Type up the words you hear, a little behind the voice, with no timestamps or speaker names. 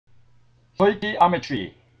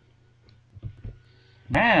Stoichiometry.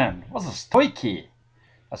 Man, what's a stoichi?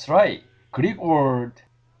 That's right. Greek word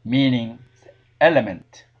meaning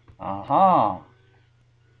element. So,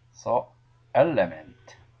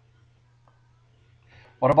 element.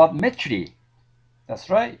 What about metry? That's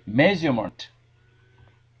right. Measurement.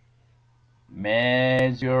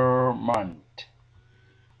 Measurement.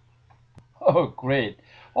 Oh, great.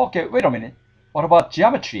 Okay, wait a minute. What about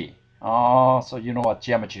geometry? So you know what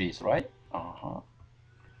geometry is, right?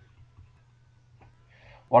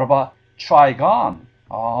 What about trigon?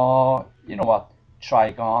 You know what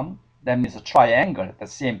trigon? That means a triangle. The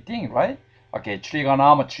same thing, right? Okay,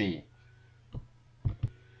 trigonometry.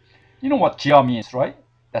 You know what geo means, right?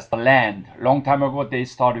 That's the land. Long time ago, they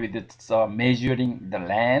started with it, measuring the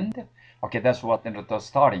land. Okay, that's what they're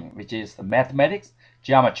starting, which is the mathematics,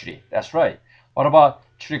 geometry. That's right. What about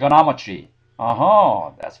trigonometry?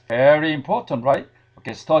 That's very important, right?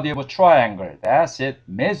 Okay, study of a triangle. That's it.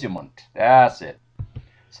 Measurement. That's it.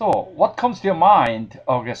 So, what comes to your mind?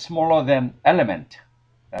 Okay, smaller than element.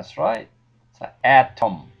 That's right. It's an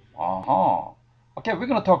atom. Okay, we're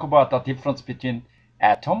gonna talk about the difference between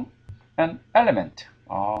atom and element.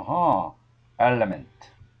 Element.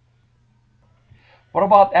 What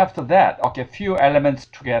about after that? Okay, few elements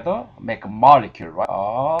together make a molecule,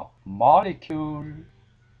 right? Molecule.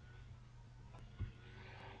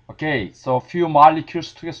 Okay, so few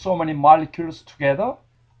molecules together, so many molecules together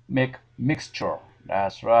make mixture.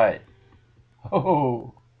 That's right.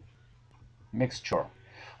 Oh, mixture.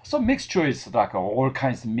 So mixture is like all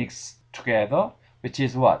kinds mixed together, which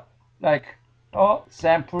is what? Like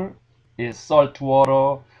sample is salt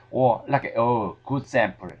water, or like good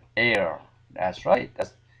sample air. That's right.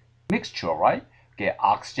 That's mixture, right? Okay,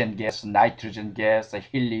 oxygen gas, nitrogen gas,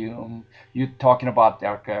 helium. You're talking about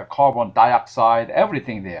like carbon dioxide,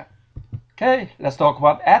 everything there. Okay, let's talk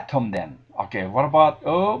about atom then. Okay, what about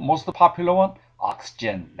most popular one?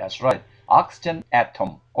 Oxygen. That's right. Oxygen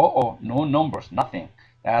atom. No numbers, nothing.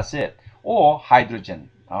 That's it. Or hydrogen.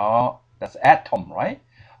 That's atom, right?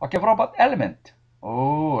 Okay, what about element?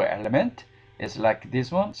 Element is like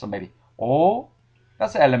this one. So maybe O,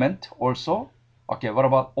 that's element also. Okay, what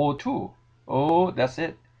about O2? That's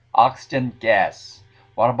it. Oxygen gas.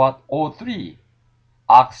 What about O3?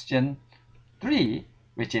 Oxygen 3,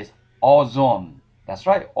 which is ozone. That's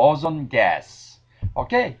right, ozone gas.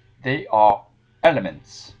 Okay, they are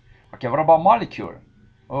elements. Okay, what about molecule?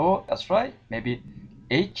 That's right, maybe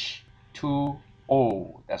H2O.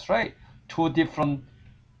 That's right, two different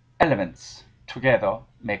elements together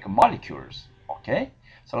make molecules. Okay,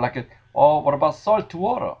 so like, what about salt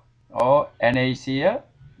water? NaCl,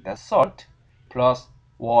 that's salt plus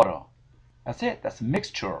water. That's it, that's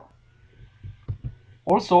mixture.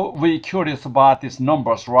 Also, we're curious about these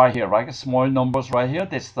numbers right here, right? Small numbers right here.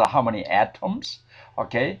 This is how many atoms.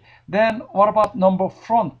 Okay. Then what about number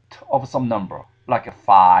front of some number, like a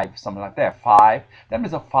 5, something like that. 5. That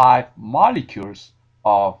means 5 molecules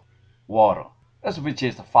of water. That's which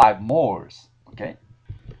is 5 moles. Okay.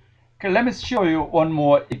 Okay. Let me show you one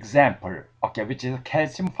more example. Okay, which is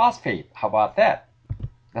calcium phosphate. How about that?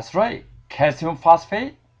 That's right. Calcium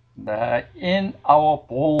phosphate in our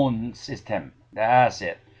bone system. That's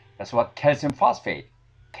it. That's what calcium phosphate.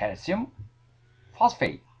 Calcium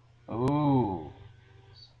phosphate. Ooh,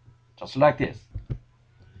 just like this.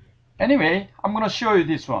 Anyway, I'm gonna show you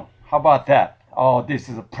this one. How about that? This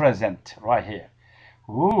is a present right here.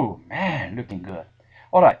 Ooh, man, looking good.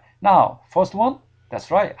 All right, now first one.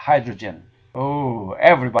 That's right, hydrogen.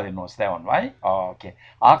 Everybody knows that one, right? Okay,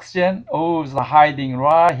 oxygen. It's hiding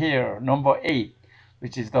right here, number 8,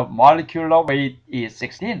 which is the molecular weight is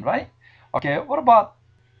 16, right? Okay, what about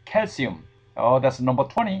calcium? That's number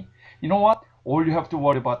 20. You know what? All you have to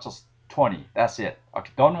worry about just 20. That's it.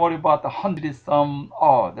 Okay, don't worry about the 100 some.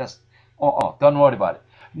 Don't worry about it.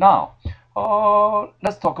 Now,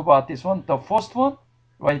 let's talk about this one. The first one,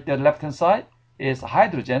 right, the left hand side is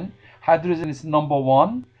hydrogen. Hydrogen is number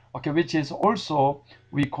 1. Okay, which is also,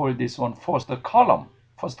 we call this one first column.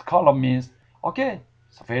 First column means, okay,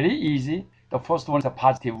 it's very easy. The first one is a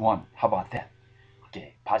positive 1. How about that?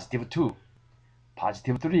 Okay, positive 2,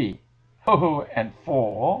 positive 3, and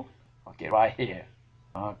 4. Okay, right here.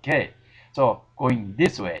 Okay, so going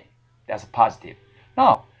this way, that's positive.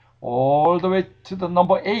 Now, all the way to the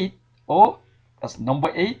number 8. That's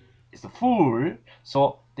number 8 is full.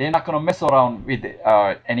 So they're not going to mess around with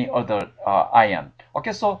any other ion.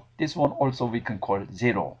 Okay, so this one also we can call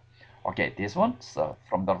 0. Okay, this one, so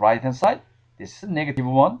from the right hand side, this is negative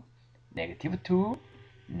 1, negative 2,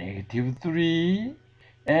 negative 3,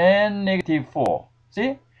 and negative 4.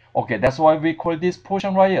 See? Okay, that's why we call this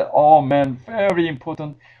portion right here. Oh man, very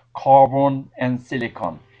important. carbon and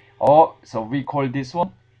silicon. Oh, so we call this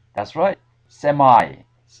one, that's right, semi.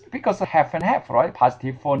 Because half and half, right?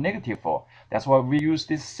 Positive 4, negative 4. That's why we use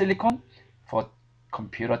this silicon for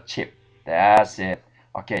computer chip. That's it.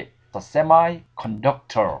 Okay, so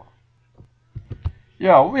semiconductor.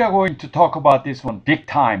 Yeah, we are going to talk about this one big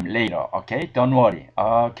time later. Okay, don't worry.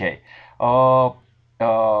 Okay, uh,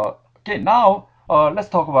 okay. Now, let's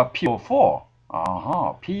talk about PO4.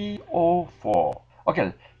 PO4.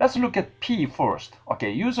 Okay, let's look at P first.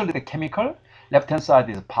 Okay, usually the chemical left hand side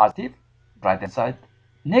is positive, right hand side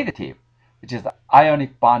negative, which is the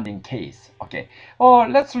ionic bonding case. Okay,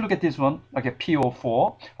 let's look at this one. Okay,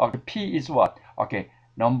 PO4. Okay, P is what? Okay,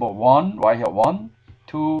 number one right here. 1,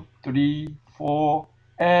 2, 3, 4,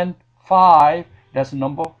 and 5. That's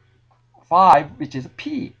number 5, which is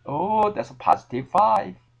P. Oh, that's a positive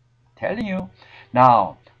 5. Telling you.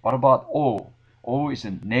 Now, what about O? O is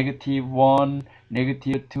a negative 1,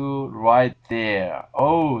 negative 2, right there.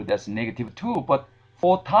 Oh, that's negative 2, but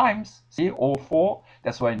 4 times. See, O4,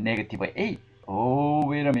 that's why negative 8. Oh,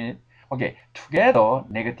 wait a minute. Okay, together,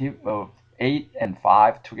 negative 8 and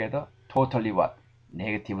 5 together, totally what?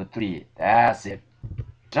 Negative 3. That's it.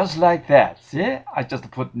 Just like that. See, I just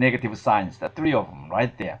put negative signs, the 3 of them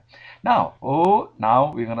right there. Now,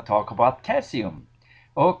 now we're going to talk about calcium.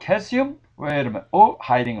 Oh, calcium, wait a minute. Oh,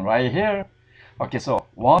 hiding right here. Okay, so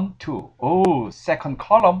 1, 2. Oh, second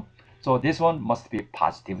column. So this one must be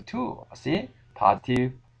positive 2. See,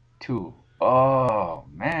 positive 2. Oh,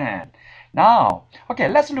 man. Now, okay,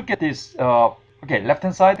 let's look at this. Okay, left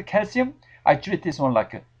hand side, calcium. I treat this one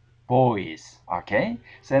like boys. Okay,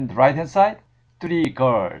 so then the right hand side, 3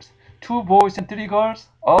 girls. 2 boys and 3 girls.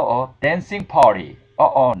 Dancing party.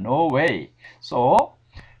 No way. So,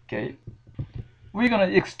 okay, we're gonna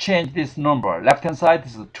exchange this number. Left hand side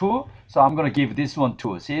is 2, so I'm gonna give this one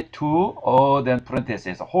 2. See, 2. Oh, then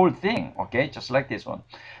parentheses, the whole thing. Okay, just like this one.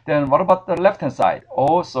 Then what about the left hand side?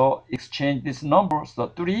 Also exchange this number, so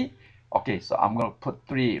 3. Okay, so I'm gonna put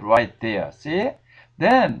 3 right there. See.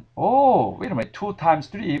 Then, oh, wait a minute, 2 times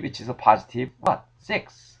 3, which is a positive what?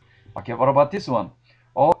 6. Okay, what about this one?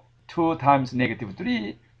 Oh, 2 times negative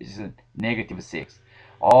 3, which is a negative 6.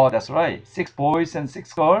 Oh, that's right. 6 boys and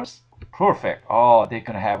 6 girls. Perfect. Oh, they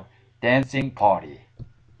can have dancing party.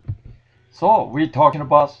 So we're talking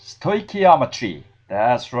about stoichiometry.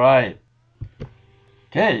 That's right.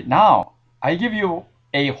 Okay, now I give you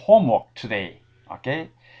a homework today. Okay,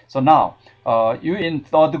 so now you in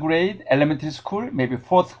 3rd grade, elementary school, maybe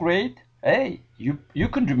 4th grade. Hey, you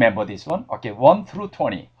can remember this one. Okay, 1 through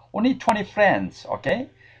 20. Only 20 friends. Okay,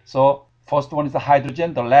 so first one is the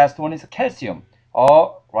hydrogen, the last one is calcium.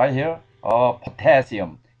 Oh, right here.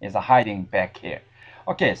 Potassium is hiding back here.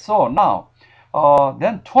 Okay, so now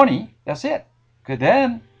then 20. That's it. Okay,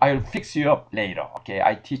 then I'll fix you up later. Okay,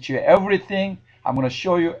 I teach you everything. I'm going to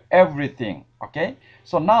show you everything. Okay,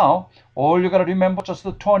 so now all you got to remember just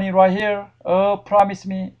the 20 right here. Promise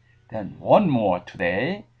me. Then one more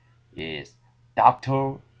today is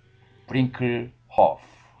Dr. BrINClHOF.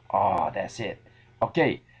 That's it.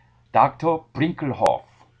 Okay, Dr. BrINClHOF.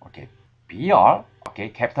 Okay, BR. Okay,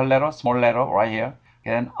 capital letter, small letter right here.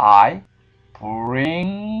 Then I,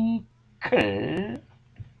 BrINClHOF.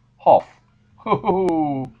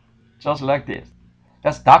 Just like this.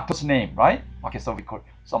 That's doctor's name, right? Okay, so we call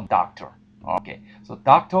some doctor. Okay, so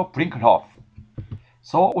Dr. BrINClHOF.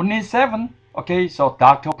 So only 7. Okay, so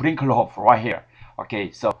Dr. BrINClHOF right here. Okay,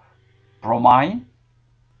 so bromine,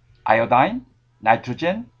 iodine,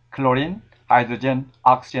 nitrogen, chlorine, hydrogen,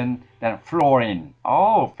 oxygen, then fluorine.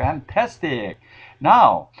 Oh, fantastic.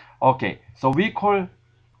 Now, okay, so we call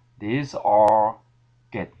these are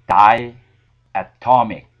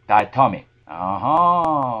diatomic. Diatomic.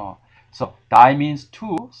 So di means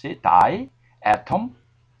 2. See, di, atom.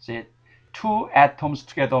 See, 2 atoms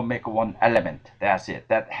together make 1 element. That's it.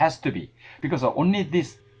 That has to be. Because only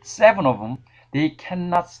these 7 of them, they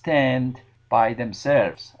cannot stand by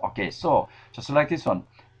themselves. Okay, so just like this one.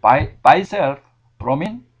 By itself,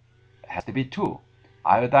 bromine has to be 2.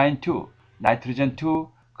 Iodine 2. Nitrogen 2.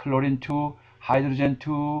 Chlorine 2. Hydrogen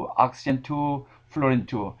 2. Oxygen 2. Fluorine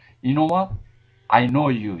 2. You know what? I know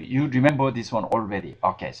you remember this one already.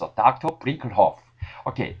 Okay, so Dr. BrINClHOF.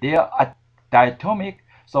 Okay, they are diatomic,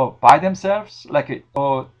 so by themselves, like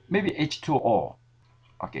maybe H2O.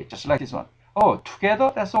 Okay, just like this one. Oh,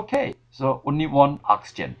 together, that's okay. So only 1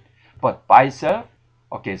 oxygen. But by itself,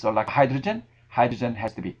 okay, so like hydrogen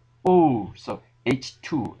has to be so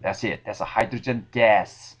H2. That's it. That's a hydrogen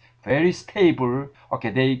gas. Very stable.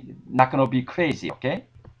 Okay, they not gonna be crazy. Okay.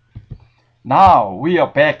 Now we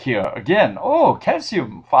are back here again. Oh,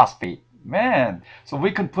 calcium phosphate. Man, so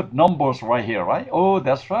we can put numbers right here, right? Oh,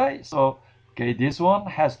 that's right. So, okay, this one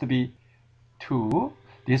has to be 2.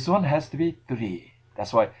 This one has to be 3.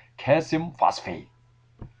 That's why calcium phosphate.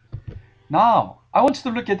 Now, I want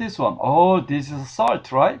you to look at this one. Oh, this is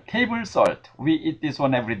salt, right? Table salt. We eat this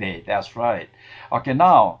one every day. That's right. Okay,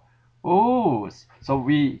 now, oh, so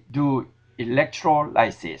we do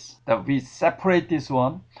electrolysis. That we separate this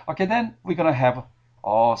one. Okay, then we're gonna have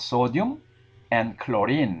sodium and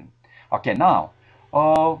chlorine. Okay, now,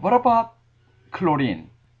 what about chlorine?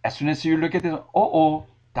 As soon as you look at this,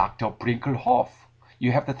 Dr. BrINClHOF.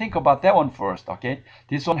 You have to think about that one first, okay?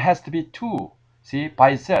 This one has to be 2, see,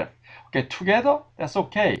 by itself. Okay, together, that's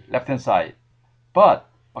okay, left-hand side. But,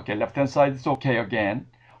 okay, left-hand side is okay again.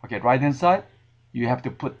 Okay, right-hand side, you have to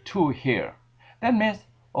put 2 here. That means,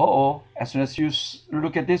 as soon as you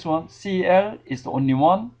look at this one, Cl is the only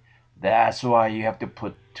one. That's why you have to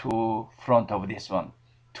put 2 front of this one.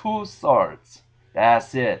 2 salts.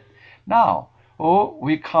 That's it. Now,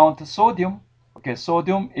 we count sodium. Okay,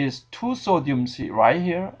 sodium is 2 sodiums right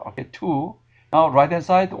here. Okay, 2. Now, right-hand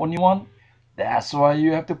side, only 1. That's why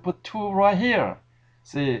you have to put 2 right here.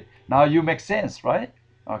 See, now you make sense, right?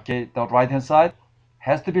 Okay, the right-hand side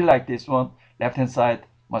has to be like this one. Left-hand side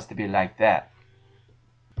must be like that.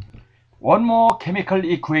 One more chemical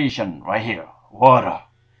equation right here. Water.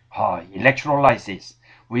 Electrolysis.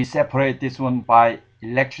 We separate this one by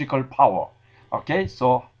electrical power. Okay,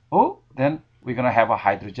 so then we're gonna have a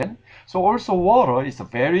hydrogen. So also water is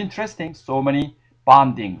very interesting. So many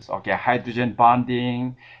bondings. Okay, hydrogen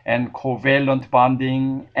bonding and covalent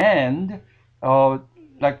bonding and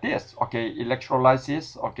like this. Okay,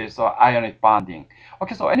 electrolysis. Okay, so ionic bonding.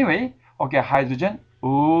 Okay, so anyway, okay, hydrogen.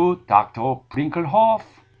 Dr. BrINClHOF.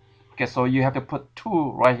 Okay, so you have to put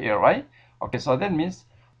 2 right here, right? Okay, so that means,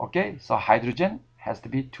 okay, so hydrogen has to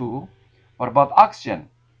be 2. What about oxygen?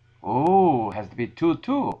 Oh, has to be 2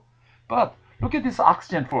 too. But look at this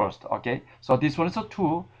oxygen first, okay? So this one is a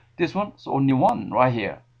 2. This one is only 1 right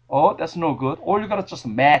here. Oh, that's no good. Or you gotta just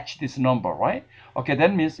match this number, right? Okay,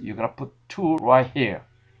 that means you gotta put 2 right here.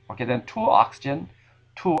 Okay, then 2 oxygen,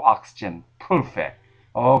 2 oxygen. Perfect.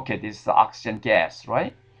 Okay, this is the oxygen gas,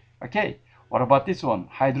 right? Okay, what about this one?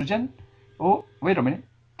 Hydrogen? Oh, wait a minute.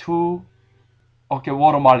 2, okay,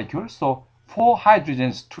 water molecules. So 4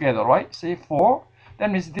 hydrogens together, right? Say 4.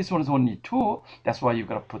 That means this one is only 2. That's why you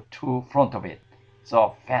gotta put 2 front of it.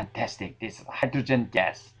 So fantastic. This is hydrogen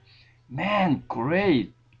gas. Man,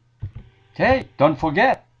 great. Okay, don't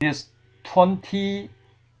forget this 20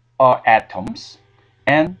 atoms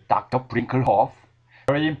and Dr. BrINClHOF.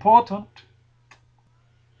 Very important.